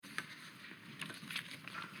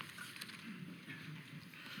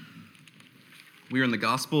We are in the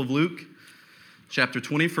Gospel of Luke, chapter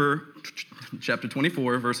 24,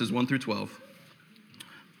 verses 1 through 12.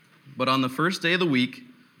 But on the first day of the week,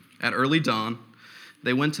 at early dawn,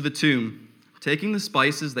 they went to the tomb, taking the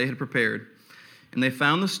spices they had prepared. And they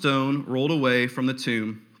found the stone rolled away from the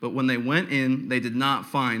tomb. But when they went in, they did not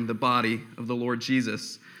find the body of the Lord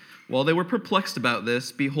Jesus. While they were perplexed about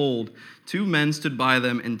this, behold, two men stood by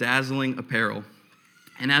them in dazzling apparel.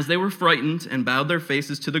 And as they were frightened and bowed their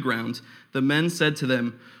faces to the ground, the men said to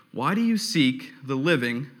them, "Why do you seek the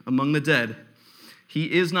living among the dead?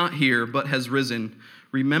 He is not here, but has risen.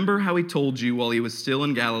 Remember how he told you while he was still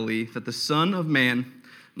in Galilee, that the Son of Man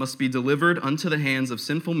must be delivered unto the hands of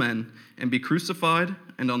sinful men, and be crucified,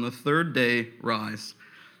 and on the third day rise."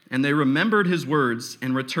 And they remembered his words,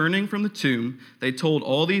 and returning from the tomb, they told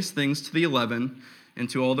all these things to the 11 and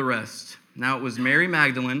to all the rest. Now it was Mary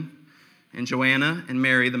Magdalene, and Joanna, and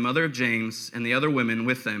Mary, the mother of James, and the other women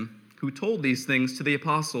with them, who told these things to the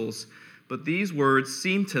apostles. But these words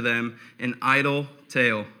seemed to them an idle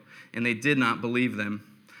tale, and they did not believe them.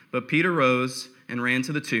 But Peter rose and ran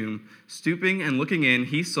to the tomb. Stooping and looking in,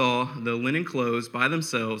 he saw the linen clothes by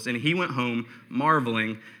themselves, and he went home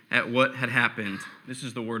marveling at what had happened. This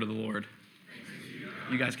is the word of the Lord.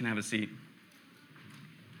 You guys can have a seat.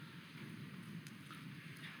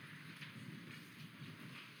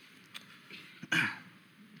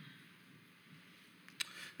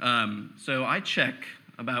 So I check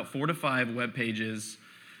about 4 to 5 web pages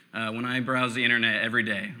when I browse the internet every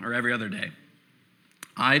day or every other day.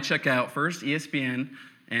 I check out first ESPN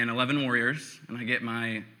and 11 Warriors, and I get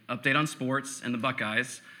my update on sports and the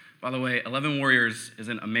Buckeyes. By the way, 11 Warriors is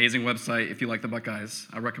an amazing website if you like the Buckeyes.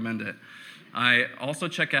 I recommend it. I also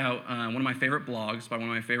check out one of my favorite blogs by one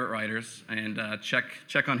of my favorite writers and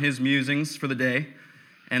check on his musings for the day.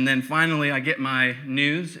 And then finally, I get my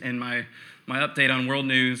news and my update on world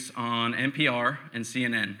news on NPR and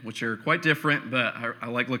CNN, which are quite different, but I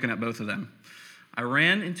like looking at both of them. I was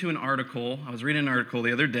reading an article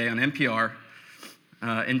the other day on NPR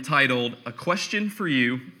entitled, "A Question for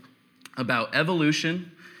You About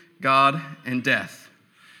Evolution, God, and Death."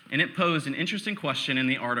 And it posed an interesting question in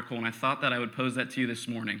the article, and I thought that I would pose that to you this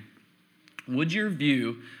morning. Would your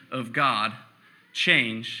view of God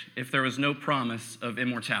change if there was no promise of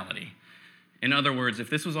immortality? In other words, if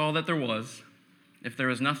this was all that there was, if there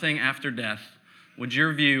was nothing after death, would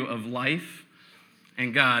your view of life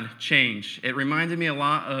and God change? It reminded me a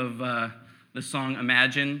lot of the song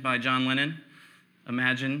Imagine by John Lennon.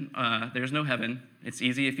 Imagine there's no heaven. It's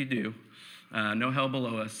easy if you do. No hell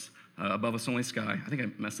below us. Above us only sky. I think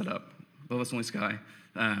I messed it up. Above us only sky.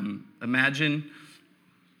 Imagine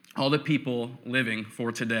all the people living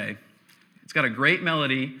for today. It's got a great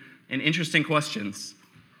melody and interesting questions.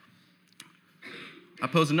 I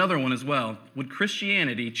pose another one as well. Would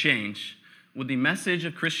Christianity change? Would the message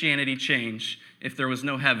of Christianity change if there was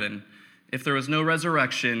no heaven? If there was no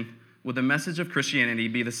resurrection, would the message of Christianity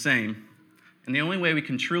be the same? And the only way we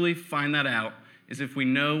can truly find that out is if we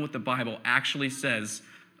know what the Bible actually says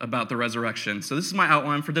about the resurrection. So this is my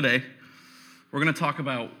outline for today. We're going to talk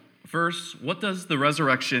about, first, what does the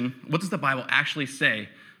Bible actually say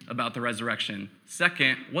about the resurrection?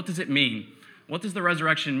 Second, what does it mean? What does the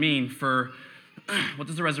resurrection mean for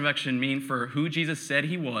who Jesus said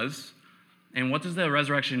he was? And what does the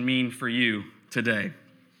resurrection mean for you today?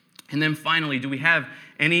 And then finally, do we have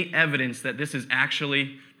any evidence that this is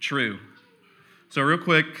actually true? So real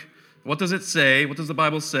quick, what does it say? What does the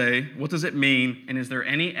Bible say? What does it mean? And is there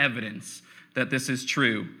any evidence that this is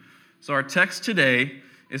true? So our text today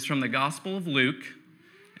is from the Gospel of Luke.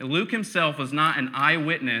 And Luke himself was not an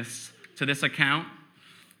eyewitness to this account,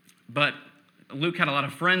 but Luke had a lot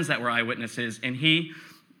of friends that were eyewitnesses, and he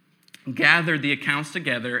gathered the accounts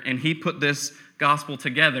together, and he put this gospel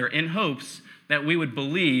together in hopes that we would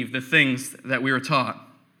believe the things that we were taught.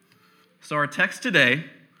 So our text today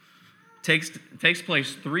takes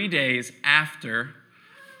place 3 days after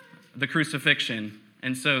the crucifixion.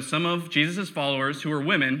 And so some of Jesus' followers, who were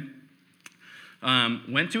women,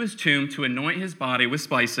 went to his tomb to anoint his body with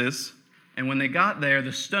spices. And when they got there,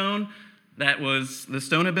 the stone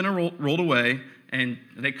had been rolled away, and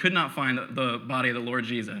they could not find the body of the Lord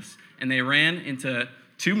Jesus. And they ran into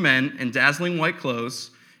 2 men in dazzling white clothes.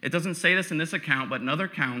 It doesn't say this in this account, but in other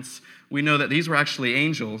accounts, we know that these were actually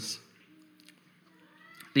angels.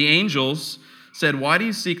 The angels said, "Why do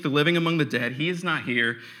you seek the living among the dead? He is not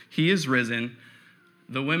here. He is risen."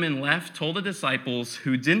 The women left, told the disciples,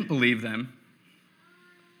 who didn't believe them.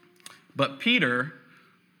 But Peter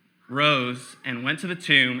rose and went to the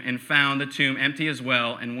tomb and found the tomb empty as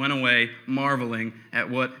well, and went away marveling at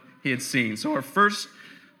what he had seen. So our first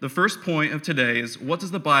the first point of today is, what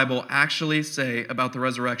does the Bible actually say about the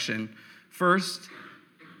resurrection? First,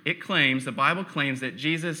 the Bible claims that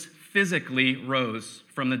Jesus physically rose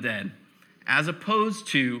from the dead, as opposed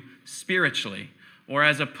to spiritually, or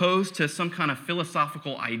as opposed to some kind of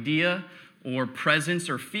philosophical idea or presence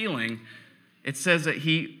or feeling. It says that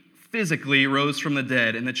he physically rose from the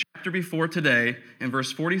dead. In the chapter before today, in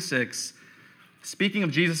verse 46, speaking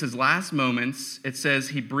of Jesus' last moments, it says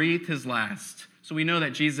he breathed his last. So we know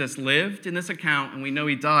that Jesus lived in this account, and we know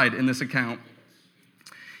he died in this account.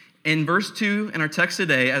 In verse 2 in our text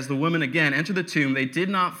today, as the women again enter the tomb, they did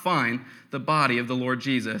not find the body of the Lord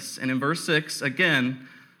Jesus. And in verse 6, again,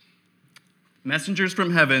 messengers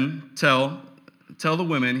from heaven tell the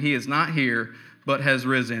women, he is not here, but has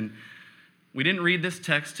risen. We didn't read this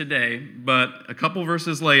text today, but a couple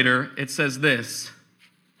verses later, it says this: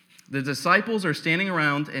 the disciples are standing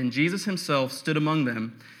around, and Jesus himself stood among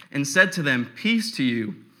them and said to them, "Peace to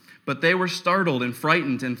you." But they were startled and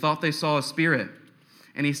frightened and thought they saw a spirit.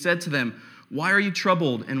 And he said to them, "Why are you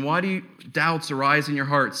troubled, and why do doubts arise in your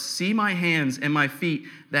hearts? See my hands and my feet,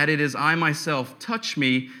 that it is I myself. Touch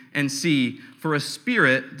me and see, for a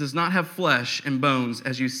spirit does not have flesh and bones,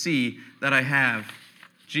 as you see that I have."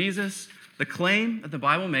 The claim that the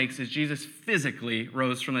Bible makes is Jesus physically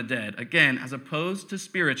rose from the dead. Again, as opposed to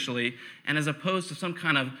spiritually, and as opposed to some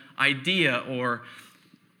kind of idea or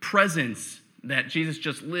presence that Jesus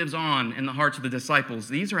just lives on in the hearts of the disciples.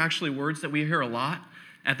 These are actually words that we hear a lot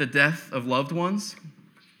at the death of loved ones.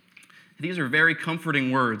 These are very comforting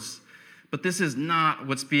words, but this is not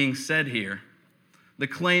what's being said here. The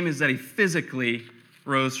claim is that he physically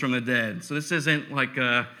rose from the dead. So this isn't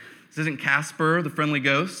Casper, the Friendly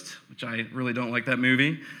Ghost, which I really don't like that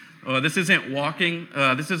movie. This isn't The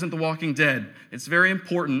Walking Dead. It's very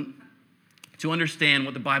important to understand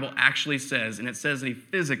what the Bible actually says, and it says that he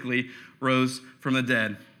physically rose from the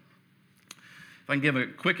dead. If I can give a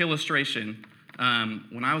quick illustration,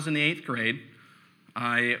 when I was in the 8th grade,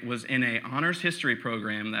 I was in an honors history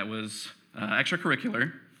program that was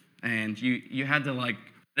extracurricular, and you had to write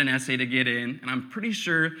an essay to get in, and I'm pretty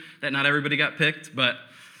sure that not everybody got picked, but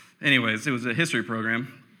anyways, it was a history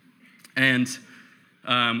program, and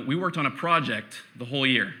we worked on a project the whole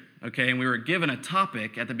year, okay, and we were given a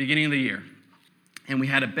topic at the beginning of the year, and we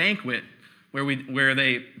had a banquet where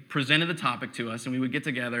they presented the topic to us, and we would get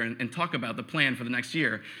together and talk about the plan for the next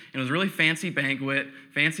year. And it was a really fancy banquet,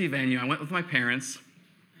 fancy venue. I went with my parents,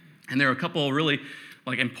 and there were a couple of really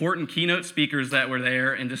important keynote speakers that were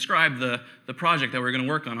there and described the project that we were going to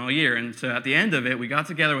work on all year. And so at the end of it, we got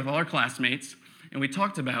together with all our classmates, and we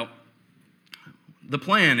talked about the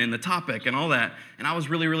plan and the topic and all that. And I was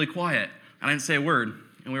really, really quiet. I didn't say a word.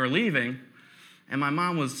 And we were leaving, and my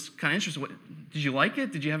mom was kind of interested. Did you like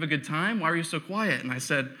it? Did you have a good time? Why were you so quiet? And I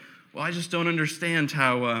said, well, I just don't understand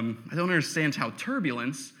how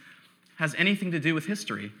turbulence has anything to do with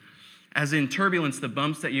history. As in turbulence, the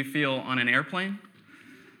bumps that you feel on an airplane.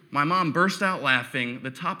 My mom burst out laughing.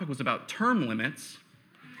 The topic was about term limits,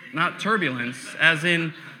 not turbulence, as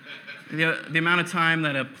in the amount of time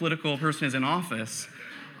that a political person is in office.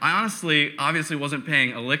 I obviously wasn't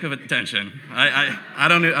paying a lick of attention. I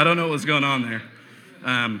don't know what was going on there.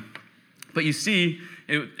 But you see,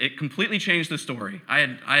 it completely changed the story.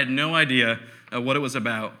 I had no idea what it was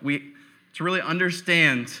about. To really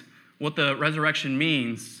understand what the resurrection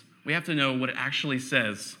means, we have to know what it actually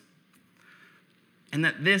says. And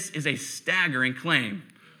that this is a staggering claim.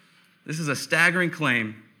 This is a staggering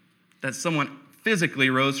claim that someone physically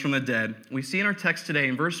rose from the dead. We see in our text today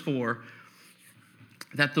in verse 4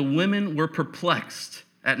 that the women were perplexed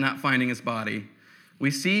at not finding his body.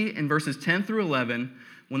 We see in verses 10 through 11,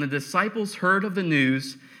 when the disciples heard of the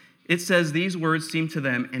news, it says these words seemed to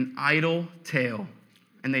them an idle tale,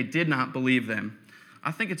 and they did not believe them.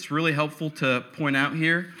 I think it's really helpful to point out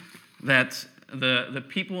here that the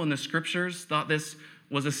people in the scriptures thought this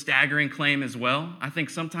was a staggering claim as well. I think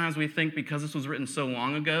sometimes we think because this was written so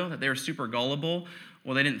long ago that they were super gullible,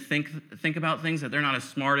 or they didn't think about things, that they're not as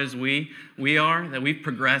smart as we are, that we've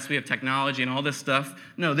progressed, we have technology and all this stuff.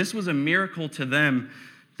 No, this was a miracle to them.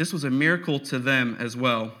 This was a miracle to them as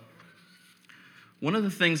well. One of the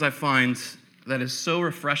things I find that is so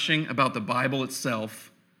refreshing about the Bible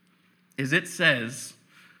itself is it says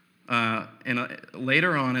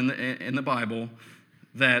later on in the Bible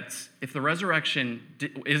that if the resurrection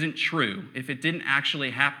isn't true, if it didn't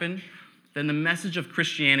actually happen, then the message of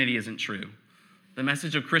Christianity isn't true. The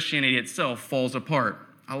message of Christianity itself falls apart.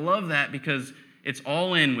 I love that because it's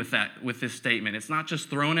all in with this statement. It's not just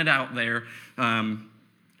throwing it out there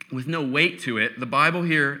with no weight to it. The Bible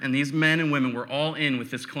here and these men and women were all in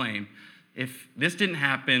with this claim. If this didn't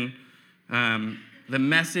happen, the the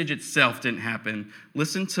message itself didn't happen.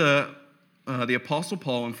 Listen to the Apostle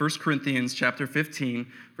Paul in 1 Corinthians chapter 15,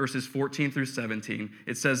 verses 14 through 17.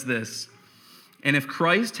 It says this, "And if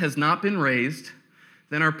Christ has not been raised,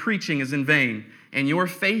 then our preaching is in vain, and your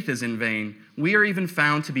faith is in vain. We are even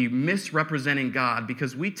found to be misrepresenting God,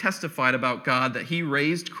 because we testified about God that he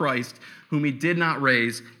raised Christ, whom he did not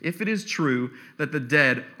raise, if it is true that the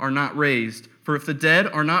dead are not raised. For if the dead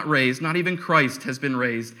are not raised, not even Christ has been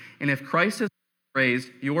raised. And if Christ has been raised,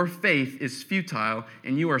 your faith is futile,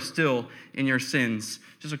 and you are still in your sins."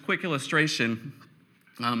 Just a quick illustration.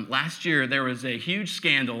 Last year, there was a huge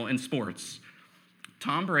scandal in sports.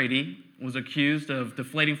 Tom Brady was accused of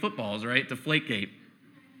deflating footballs, right? Deflategate.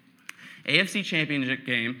 AFC Championship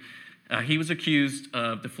game, he was accused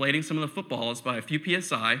of deflating some of the footballs by a few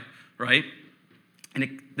PSI, right?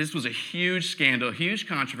 And this was a huge scandal, a huge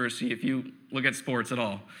controversy if you look at sports at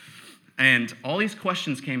all. And all these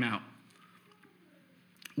questions came out.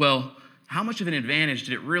 Well, how much of an advantage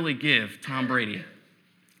did it really give Tom Brady?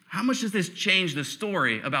 How much does this change the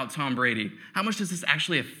story about Tom Brady? How much does this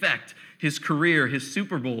actually affect his career, his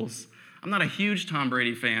Super Bowls? I'm not a huge Tom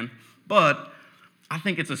Brady fan, but I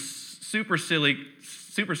think it's a super silly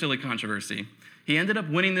controversy. He ended up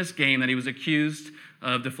winning this game that he was accused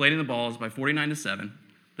of deflating the balls by 49-7.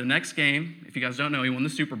 The next game, if you guys don't know, he won the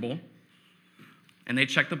Super Bowl, and they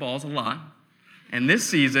checked the balls a lot. And this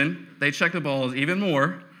season, they check the balls even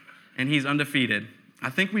more, and he's undefeated. I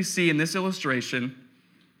think we see in this illustration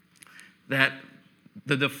that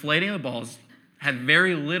the deflating of the balls had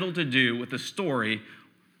very little to do with the story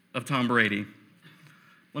of Tom Brady.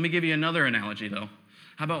 Let me give you another analogy, though.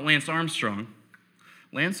 How about Lance Armstrong?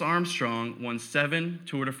 Lance Armstrong won 7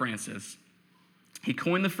 Tour de France's. He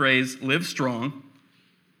coined the phrase, "live strong,"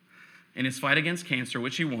 in his fight against cancer,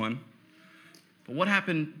 which he won. But what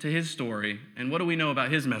happened to his story, and what do we know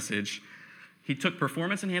about his message? He took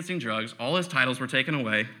performance-enhancing drugs. All his titles were taken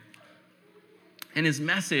away. And his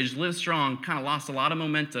message, "live strong," kind of lost a lot of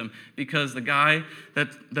momentum because the guy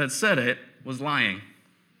that said it was lying.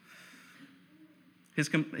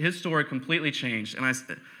 His story completely changed. And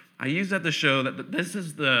I use that to show that this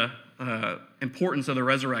is the importance of the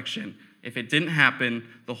resurrection. If it didn't happen,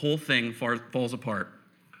 the whole thing falls apart.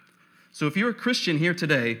 So if you're a Christian here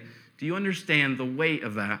today, do you understand the weight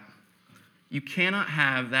of that? You cannot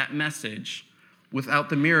have that message without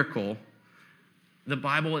the miracle. The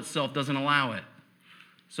Bible itself doesn't allow it.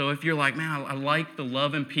 So if you're like, "Man, I like the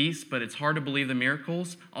love and peace, but it's hard to believe the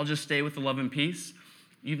miracles, I'll just stay with the love and peace,"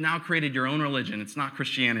 you've now created your own religion. It's not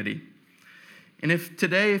Christianity. And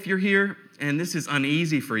if you're here and this is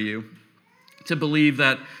uneasy for you to believe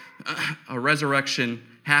that a resurrection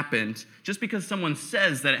happened, just because someone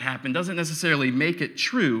says that it happened doesn't necessarily make it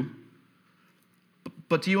true.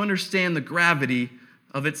 But do you understand the gravity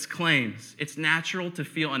of its claims? It's natural to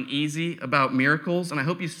feel uneasy about miracles, and I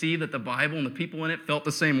hope you see that the Bible and the people in it felt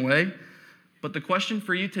the same way. But the question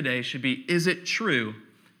for you today should be, is it true?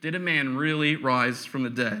 Did a man really rise from the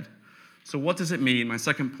dead? So what does it mean? My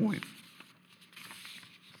second point.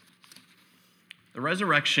 The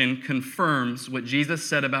resurrection confirms what Jesus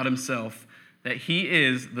said about himself, that he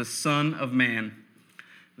is the Son of Man.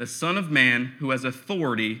 The Son of Man who has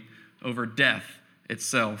authority over death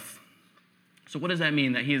itself. So what does that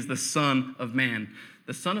mean, that he is the Son of Man?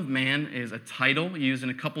 The Son of Man is a title used in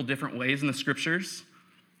a couple different ways in the Scriptures.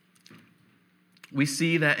 We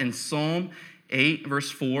see that in Psalm 8,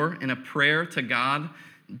 verse 4, in a prayer to God,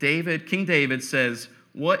 King David says,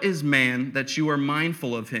 "What is man that you are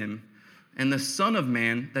mindful of him, and the Son of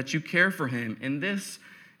Man that you care for him?" In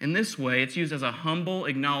this way, it's used as a humble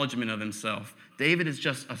acknowledgement of himself. David is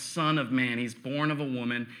just a son of man. He's born of a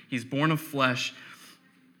woman. He's born of flesh.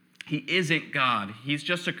 He isn't God. He's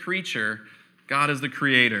just a creature. God is the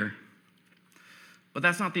creator. But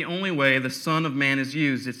that's not the only way the Son of Man is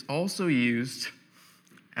used. It's also used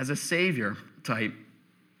as a savior type.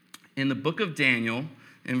 In the book of Daniel,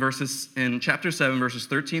 in chapter 7, verses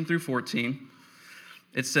 13 through 14,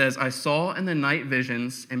 it says, "I saw in the night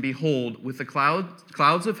visions, and behold, with the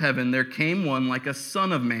clouds of heaven there came one like a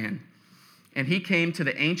son of man. And he came to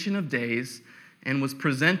the Ancient of Days and was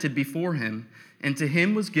presented before him. And to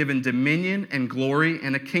him was given dominion and glory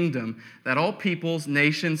and a kingdom, that all peoples,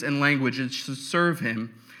 nations, and languages should serve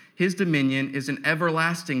him. His dominion is an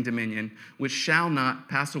everlasting dominion, which shall not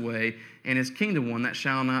pass away, and his kingdom one that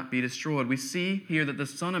shall not be destroyed." We see here that the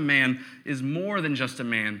Son of Man is more than just a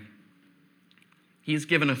man. He is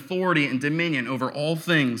given authority and dominion over all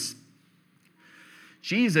things.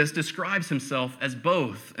 Jesus describes himself as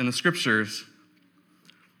both in the Scriptures.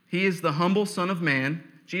 He is the humble Son of Man.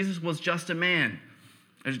 Jesus was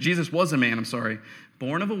a man,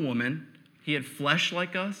 born of a woman, He had flesh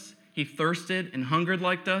like us. He thirsted and hungered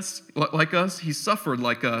like us. He suffered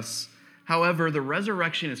like us. However, the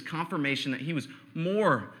resurrection is confirmation that he was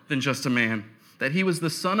more than just a man, that he was the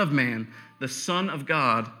Son of Man, the Son of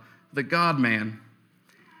God, the God-man.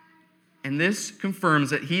 And this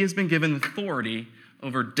confirms that he has been given authority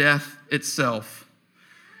over death itself.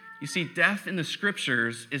 You see, death in the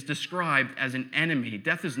Scriptures is described as an enemy.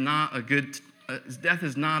 Death is not a good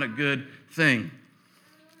thing.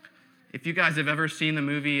 If you guys have ever seen the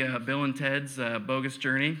movie Bill and Ted's Bogus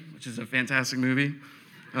Journey, which is a fantastic movie,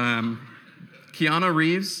 Keanu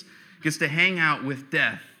Reeves gets to hang out with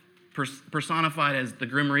death, personified as the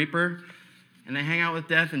Grim Reaper, and they hang out with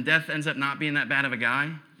death, and death ends up not being that bad of a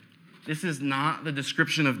guy. This is not the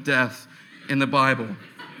description of death in the Bible.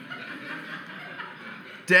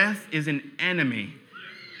 Death is an enemy.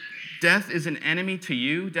 Death is an enemy to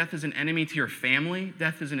you. Death is an enemy to your family.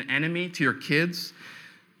 Death is an enemy to your kids.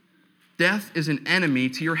 Death is an enemy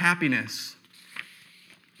to your happiness.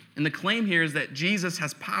 And the claim here is that Jesus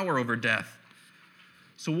has power over death.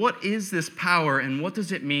 So what is this power and what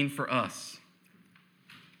does it mean for us?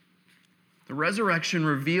 The resurrection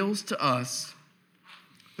of Jesus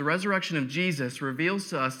reveals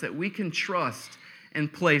to us that we can trust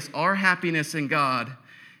and place our happiness in God,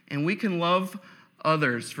 and we can love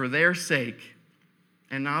others for their sake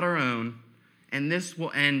and not our own. And this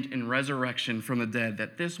will end in resurrection from the dead,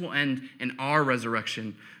 that this will end in our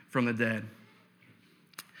resurrection from the dead.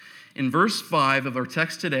 In verse 5 of our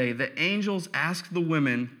text today, the angels ask the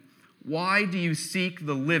women, "Why do you seek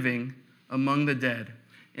the living among the dead?"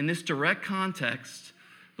 In this direct context,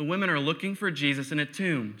 the women are looking for Jesus in a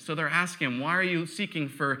tomb. So they're asking, why are you seeking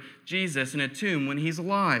for Jesus in a tomb when he's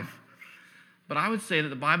alive? But I would say that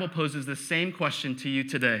the Bible poses the same question to you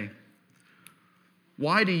today.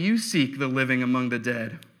 Why do you seek the living among the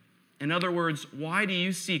dead? In other words, why do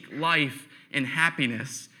you seek life and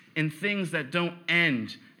happiness in things that don't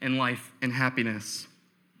end in life and happiness?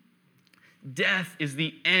 Death is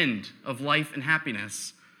the end of life and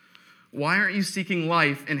happiness. Why aren't you seeking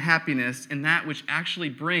life and happiness in that which actually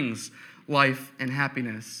brings life and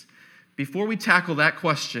happiness? Before we tackle that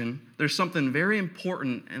question, there's something very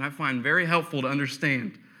important and I find very helpful to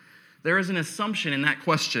understand. There is an assumption in that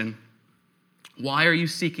question. Why are you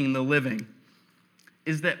seeking the living?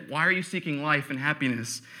 Why are you seeking life and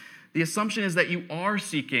happiness? The assumption is that you are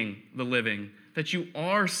seeking the living, that you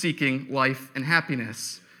are seeking life and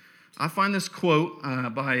happiness. I find this quote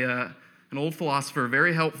by an old philosopher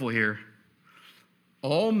very helpful here.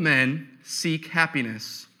 All men seek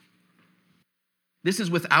happiness. This is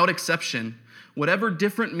without exception. Whatever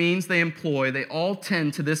different means they employ, they all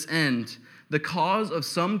tend to this end. The cause of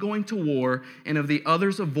some going to war and of the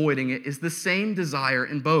others avoiding it is the same desire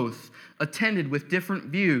in both, attended with different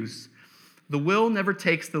views. The will never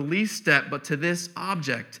takes the least step but to this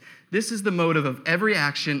object. This is the motive of every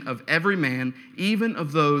action of every man, even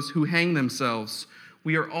of those who hang themselves.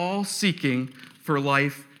 We are all seeking for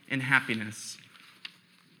life and happiness.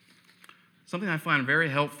 Something I find very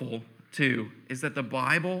helpful, too, is that the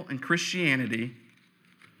Bible and Christianity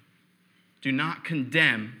do not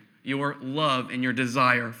condemn your love and your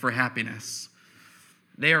desire for happiness.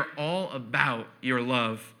 They are all about your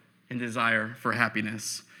love and desire for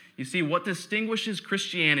happiness. You see, what distinguishes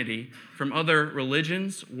Christianity from other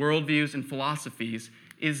religions, worldviews, and philosophies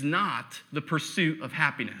is not the pursuit of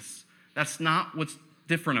happiness. That's not what's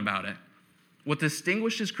different about it. What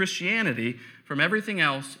distinguishes Christianity from everything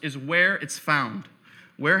else is where it's found,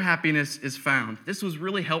 where happiness is found. This was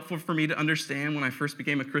really helpful for me to understand when I first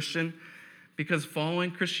became a Christian, because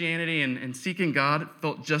following Christianity and seeking God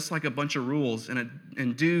felt just like a bunch of rules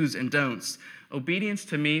and do's and don'ts. Obedience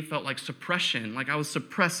to me felt like suppression, like I was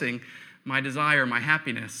suppressing my desire, my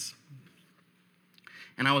happiness.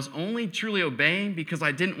 And I was only truly obeying because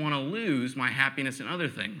I didn't want to lose my happiness in other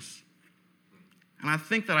things. And I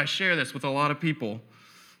think that I share this with a lot of people.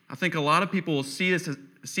 I think a lot of people will see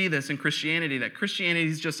this in Christianity, that Christianity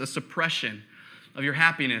is just a suppression of your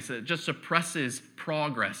happiness. It just suppresses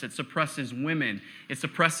progress. It suppresses women. It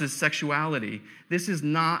suppresses sexuality. This is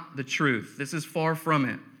not the truth. This is far from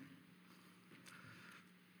it.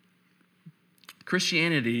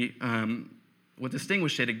 Christianity, what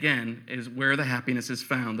distinguishes it, again, is where the happiness is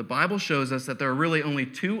found. The Bible shows us that there are really only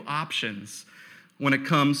two options when it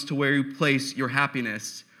comes to where you place your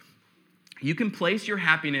happiness. You can place your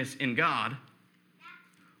happiness in God,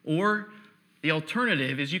 or the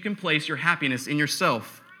alternative is you can place your happiness in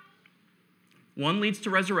yourself. One leads to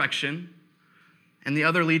resurrection, and the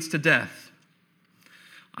other leads to death.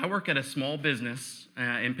 I work at a small business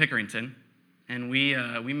in Pickerington, and we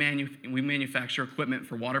manufacture equipment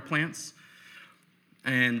for water plants.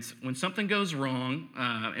 And when something goes wrong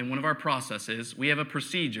in one of our processes, we have a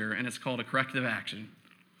procedure, and it's called a corrective action.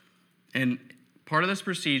 And part of this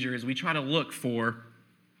procedure is we try to look for,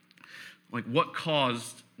 like, what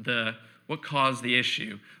caused the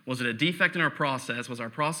issue. Was it a defect in our process? Was our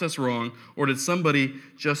process wrong? Or did somebody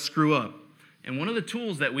just screw up? And one of the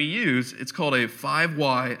tools that we use, it's called a 5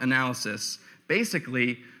 why analysis.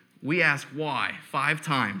 Basically, we ask why 5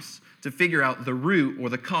 times to figure out the root or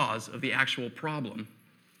the cause of the actual problem.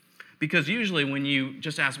 Because usually when you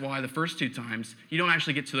just ask why the first 2 times, you don't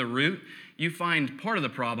actually get to the root. You find part of the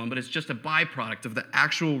problem, but it's just a byproduct of the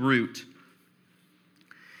actual root.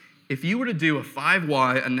 If you were to do a 5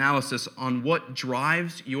 why analysis on what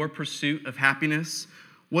drives your pursuit of happiness,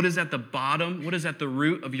 what is at the bottom, what is at the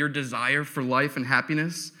root of your desire for life and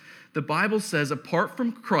happiness, the Bible says, apart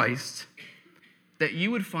from Christ, that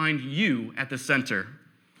you would find you at the center.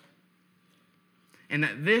 And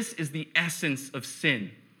that this is the essence of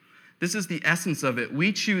sin. This is the essence of it.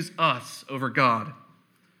 We choose us over God.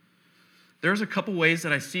 There's a couple ways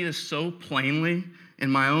that I see this so plainly in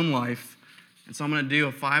my own life, and so I'm going to do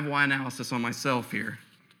a 5 why analysis on myself here.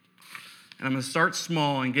 And I'm going to start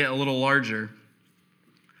small and get a little larger.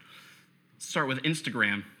 Start with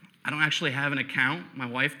Instagram. I don't actually have an account. My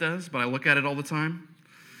wife does, but I look at it all the time.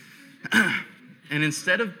 And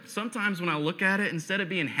sometimes when I look at it, instead of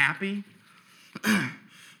being happy,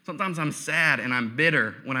 sometimes I'm sad and I'm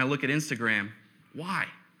bitter when I look at Instagram. Why?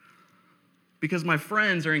 Because my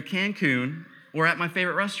friends are in Cancun or at my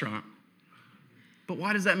favorite restaurant. But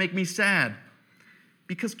why does that make me sad?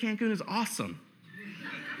 Because Cancun is awesome.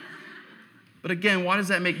 But again, why does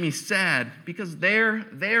that make me sad? Because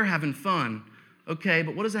they're having fun. Okay,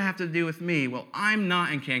 but what does that have to do with me? Well, I'm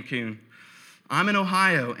not in Cancun. I'm in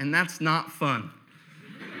Ohio, and that's not fun.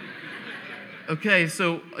 Okay,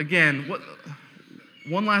 so again,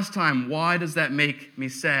 one last time, why does that make me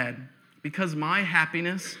sad? Because my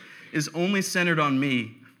happiness is only centered on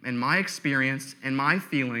me and my experience and my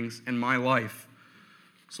feelings and my life.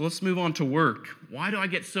 So let's move on to work. Why do I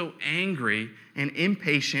get so angry and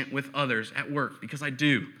impatient with others at work? Because I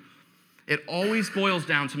do. It always boils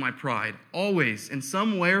down to my pride. Always. In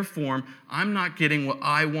some way or form, I'm not getting what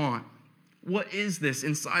I want. What is this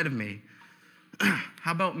inside of me?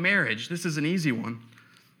 How about marriage? This is an easy one.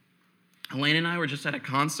 Elaine and I were just at a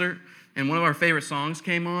concert, and one of our favorite songs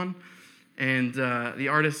came on, and the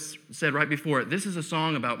artist said right before it, this is a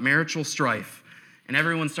song about marital strife. And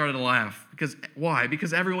everyone started to laugh. Why?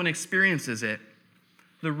 Because everyone experiences it.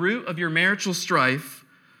 The root of your marital strife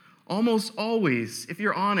almost always, if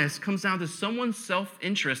you're honest, comes down to someone's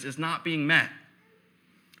self-interest is not being met.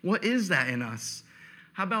 What is that in us?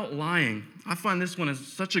 How about lying? I find this one is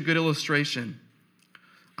such a good illustration.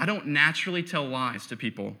 I don't naturally tell lies to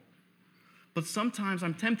people, but sometimes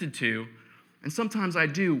I'm tempted to, and sometimes I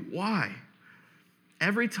do. Why?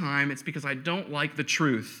 Every time it's because I don't like the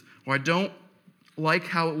truth, or I don't like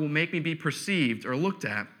how it will make me be perceived or looked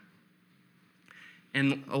at.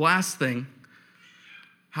 And the last thing,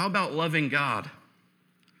 how about loving God?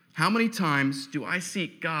 How many times do I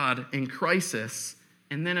seek God in crisis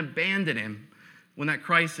and then abandon him when that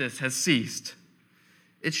crisis has ceased?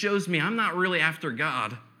 It shows me I'm not really after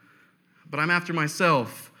God, but I'm after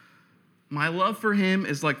myself. My love for him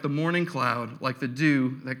is like the morning cloud, like the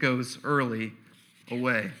dew that goes early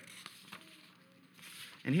away.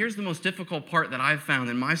 And here's the most difficult part that I've found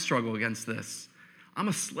in my struggle against this. I'm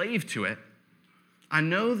a slave to it. I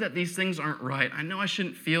know that these things aren't right. I know I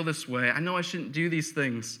shouldn't feel this way. I know I shouldn't do these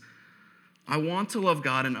things. I want to love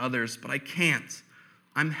God and others, but I can't.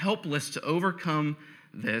 I'm helpless to overcome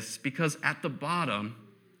this because at the bottom,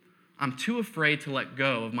 I'm too afraid to let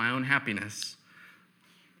go of my own happiness.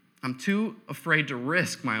 I'm too afraid to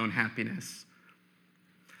risk my own happiness.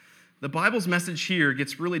 The Bible's message here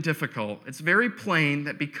gets really difficult. It's very plain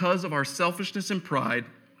that because of our selfishness and pride,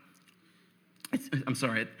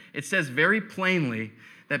 it says very plainly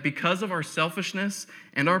that because of our selfishness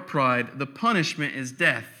and our pride, the punishment is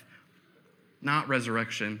death, not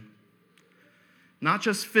resurrection. Not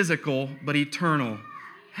just physical, but eternal.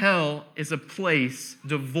 Hell is a place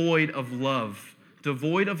devoid of love,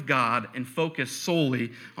 devoid of God, and focused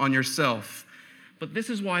solely on yourself. But this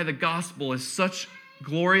is why the gospel is such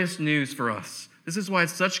glorious news for us. This is why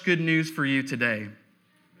it's such good news for you today.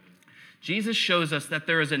 Jesus shows us that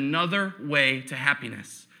there is another way to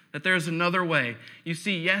happiness, that there is another way. You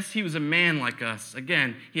see, yes, he was a man like us.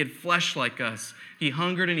 Again, he had flesh like us. He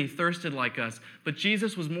hungered and he thirsted like us. But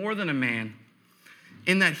Jesus was more than a man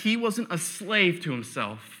in that he wasn't a slave to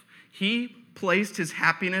himself. He placed his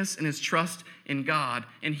happiness and his trust in God,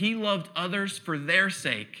 and he loved others for their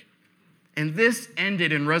sake. And this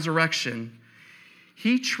ended in resurrection.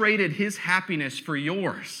 He traded his happiness for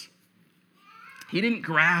yours. He didn't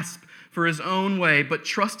grasp for his own way, but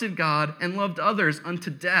trusted God and loved others unto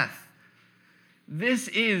death. This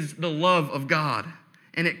is the love of God,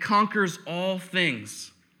 and it conquers all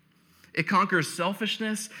things. It conquers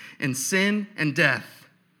selfishness and sin and death.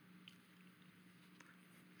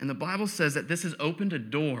 And the Bible says that this has opened a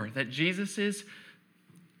door, that Jesus'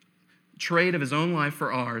 trade of his own life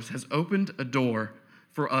for ours has opened a door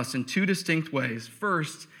for us in two distinct ways.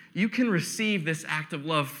 First, you can receive this act of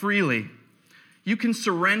love freely. You can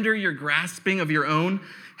surrender your grasping of your own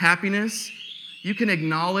happiness. You can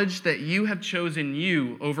acknowledge that you have chosen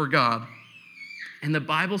you over God. And the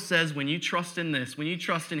Bible says when you trust in this, when you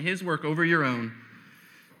trust in his work over your own,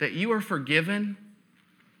 that you are forgiven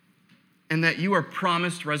and that you are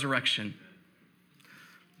promised resurrection.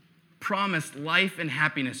 Promised life and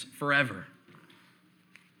happiness forever.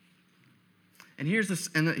 And here's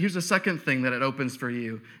the second thing that it opens for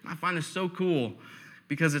you. And I find this so cool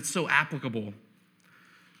because it's so applicable.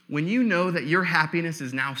 When you know that your happiness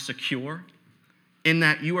is now secure, in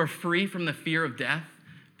that you are free from the fear of death,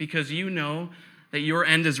 because you know that your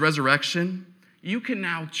end is resurrection, you can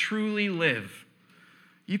now truly live.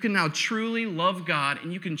 You can now truly love God,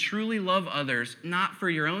 and you can truly love others, not for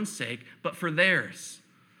your own sake, but for theirs.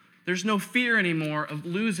 There's no fear anymore of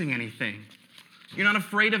losing anything. You're not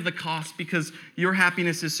afraid of the cost because your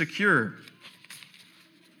happiness is secure.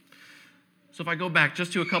 So if I go back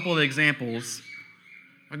just to a couple of examples,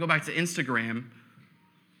 if I go back to Instagram,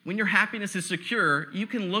 when your happiness is secure, you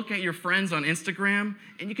can look at your friends on Instagram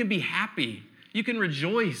and you can be happy. You can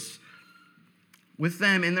rejoice with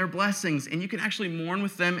them in their blessings, and you can actually mourn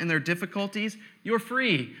with them in their difficulties. You're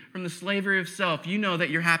free from the slavery of self. You know that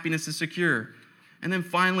your happiness is secure. And then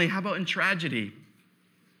finally, how about in tragedy?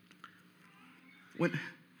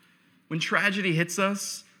 When tragedy hits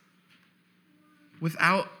us,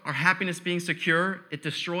 without our happiness being secure, it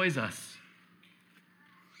destroys us.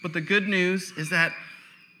 But the good news is that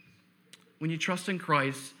when you trust in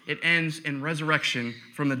Christ, it ends in resurrection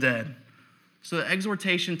from the dead. So the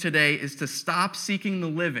exhortation today is to stop seeking the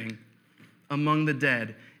living among the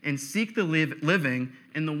dead and seek the living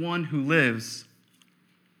in the one who lives.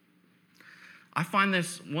 I find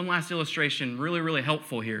this one last illustration really, really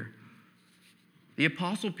helpful here. The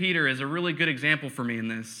Apostle Peter is a really good example for me in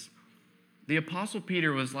this. The Apostle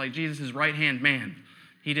Peter was like Jesus' right-hand man.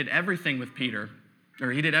 He did everything with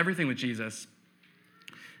Jesus.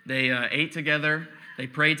 They ate together, they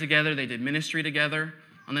prayed together, they did ministry together.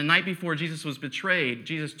 On the night before Jesus was betrayed,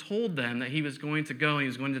 Jesus told them that he was going to go and he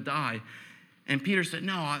was going to die. And Peter said,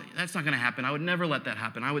 no, that's not going to happen. I would never let that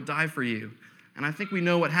happen. I would die for you. And I think we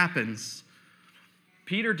know what happens.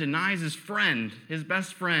 Peter denies his friend, his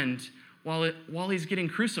best friend, while he's getting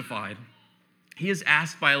crucified. He is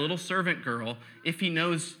asked by a little servant girl if he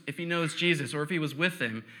knows Jesus or if he was with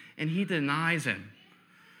him, and he denies him.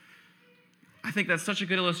 I think that's such a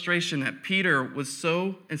good illustration that Peter was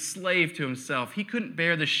so enslaved to himself. He couldn't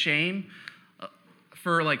bear the shame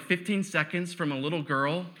for like 15 seconds from a little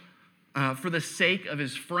girl for the sake of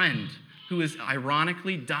his friend who is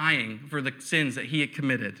ironically dying for the sins that he had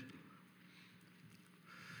committed.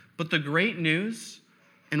 But the great news,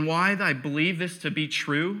 and why I believe this to be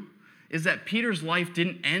true, is that Peter's life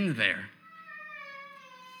didn't end there.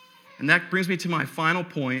 And that brings me to my final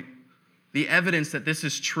point, the evidence that this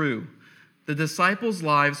is true. The disciples'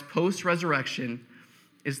 lives post-resurrection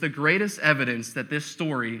is the greatest evidence that this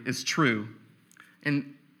story is true.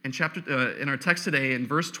 In our text today, in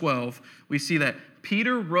verse 12, we see that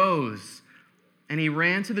Peter rose and he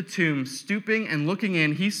ran to the tomb, stooping and looking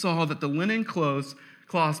in. He saw that the linen cloths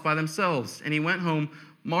by themselves, and he went home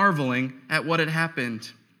marveling at what had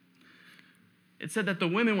happened. It said that the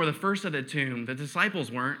women were the first at the tomb. The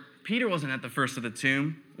disciples weren't. Peter wasn't at the first of the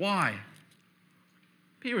tomb. Why?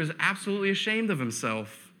 Peter was absolutely ashamed of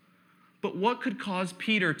himself. But what could cause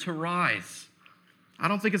Peter to rise? I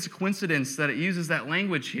don't think it's a coincidence that it uses that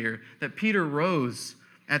language here, that Peter rose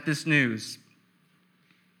at this news.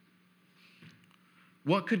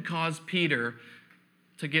 What could cause Peter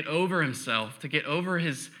to get over himself, to get over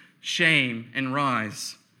his shame and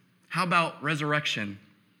rise? How about resurrection?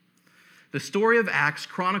 The story of Acts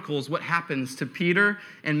chronicles what happens to Peter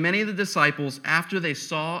and many of the disciples after they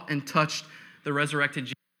saw and touched the resurrected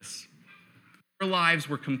Jesus. Their lives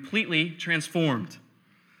were completely transformed.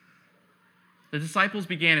 The disciples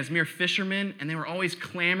began as mere fishermen, and they were always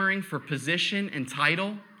clamoring for position and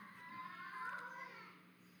title.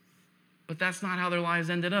 But that's not how their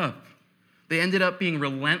lives ended up. They ended up being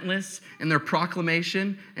relentless in their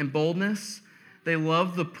proclamation and boldness. They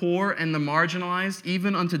loved the poor and the marginalized,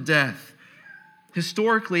 even unto death.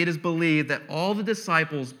 Historically, it is believed that all the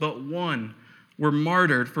disciples but one were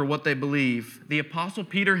martyred for what they believe. The Apostle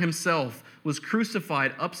Peter himself was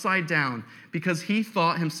crucified upside down because he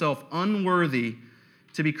thought himself unworthy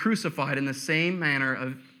to be crucified in the same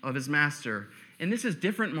manner of his master. And this is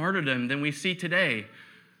different martyrdom than we see today.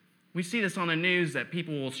 We see this on the news that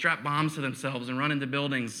people will strap bombs to themselves and run into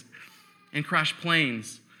buildings and crash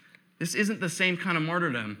planes. This isn't the same kind of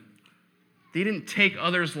martyrdom. They didn't take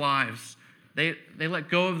others' lives. They let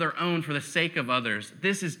go of their own for the sake of others.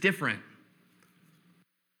 This is different.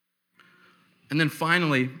 And then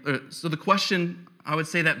finally, so the question I would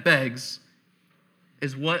say that begs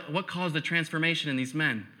is what caused the transformation in these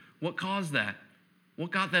men? What caused that?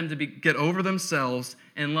 What got them to get over themselves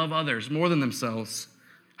and love others more than themselves?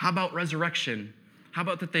 How about resurrection? How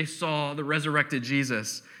about that they saw the resurrected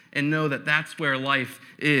Jesus and know that that's where life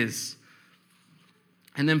is?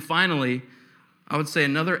 And then finally, I would say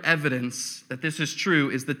another evidence that this is true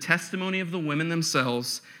is the testimony of the women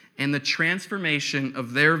themselves and the transformation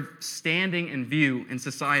of their standing and view in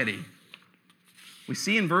society. We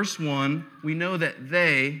see in verse 1, we know that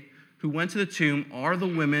they who went to the tomb are the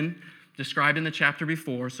women described in the chapter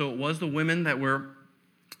before. So it was the women that were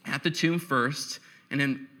at the tomb first.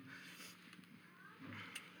 And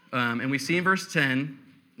we see in verse 10,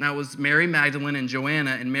 now it was Mary Magdalene and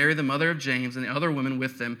Joanna and Mary the mother of James and the other women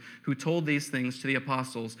with them who told these things to the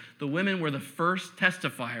apostles. The women were the first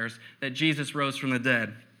testifiers that Jesus rose from the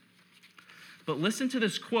dead. But listen to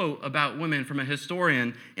this quote about women from a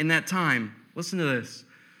historian in that time. Listen to this.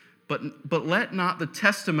 But let not the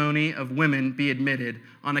testimony of women be admitted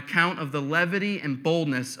on account of the levity and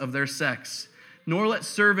boldness of their sex, nor let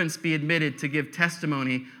servants be admitted to give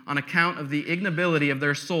testimony on account of the ignobility of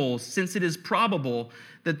their souls, since it is probable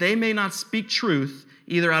that they may not speak truth,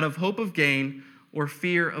 either out of hope of gain or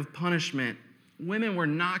fear of punishment. Women were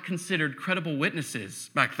not considered credible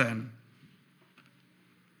witnesses back then.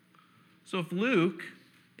 So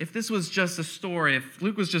if this was just a story, if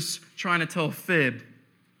Luke was just trying to tell a fib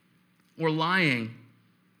or lying,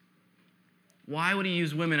 why would he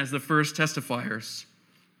use women as the first testifiers?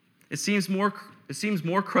 It seems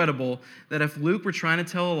more credible that if Luke were trying to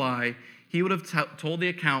tell a lie, he would have told the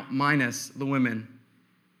account minus the women.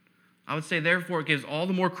 I would say, therefore, it gives all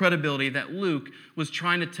the more credibility that Luke was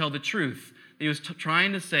trying to tell the truth. He was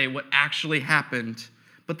trying to say what actually happened.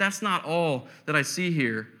 But that's not all that I see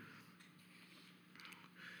here.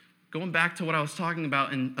 Going back to what I was talking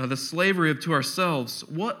about in the slavery to ourselves,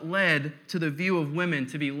 what led to the view of women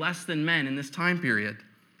to be less than men in this time period?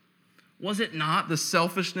 Was it not the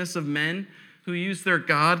selfishness of men who used their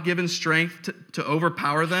God-given strength to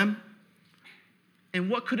overpower them? And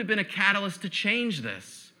what could have been a catalyst to change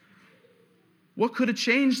this? What could have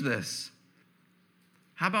changed this?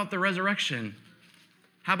 How about the resurrection?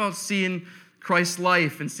 How about seeing Christ's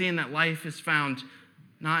life and seeing that life is found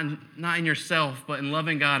not in yourself, but in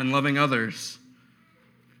loving God and loving others?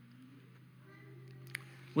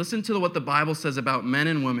 Listen to what the Bible says about men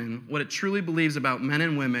and women, what it truly believes about men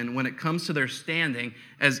and women when it comes to their standing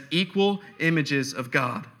as equal images of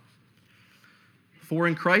God. For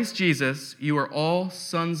in Christ Jesus, you are all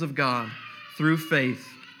sons of God through faith.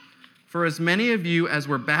 For as many of you as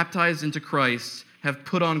were baptized into Christ have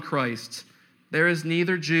put on Christ. There is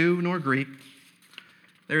neither Jew nor Greek.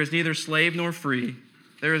 There is neither slave nor free.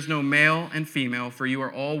 There is no male and female, for you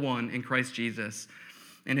are all one in Christ Jesus.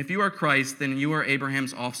 And if you are Christ, then you are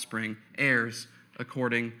Abraham's offspring, heirs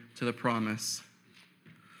according to the promise.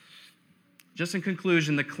 Just in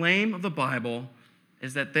conclusion, the claim of the Bible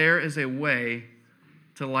is that there is a way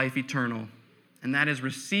to life eternal, and that is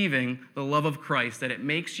receiving the love of Christ, that it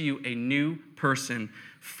makes you a new person,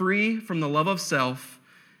 free from the love of self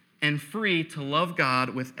and free to love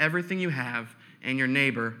God with everything you have and your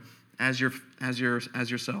neighbor as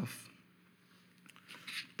yourself.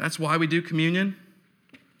 That's why we do communion.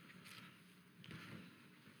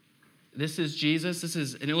 This is Jesus. This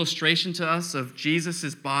is an illustration to us of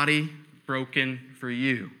Jesus' body broken for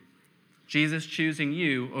you. Jesus choosing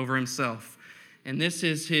you over himself. And this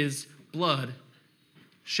is his blood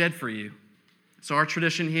shed for you. So our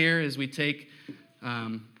tradition here is we take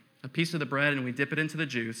a piece of the bread and we dip it into the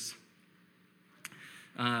juice.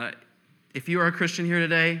 If you are a Christian here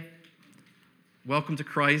today, welcome to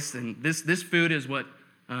Christ. And this food is what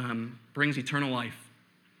brings eternal life.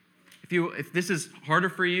 If this is harder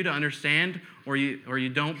for you to understand or you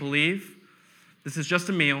don't believe, this is just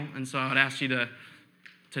a meal, and so I would ask you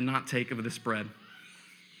to not take of this bread.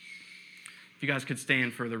 If you guys could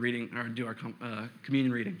stand for the reading or do our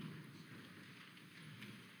communion reading.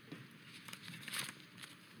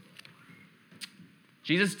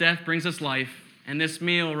 Jesus' death brings us life. And this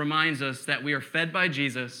meal reminds us that we are fed by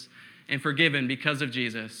Jesus and forgiven because of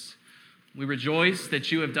Jesus. We rejoice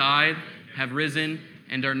that you have died, have risen,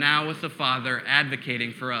 and are now with the Father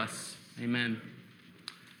advocating for us. Amen.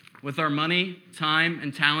 With our money, time,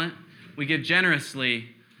 and talent, we give generously,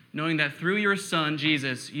 knowing that through your Son,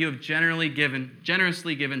 Jesus, you have generously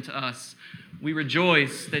given to us. We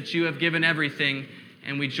rejoice that you have given everything,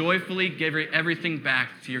 and we joyfully give everything back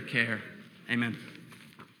to your care. Amen.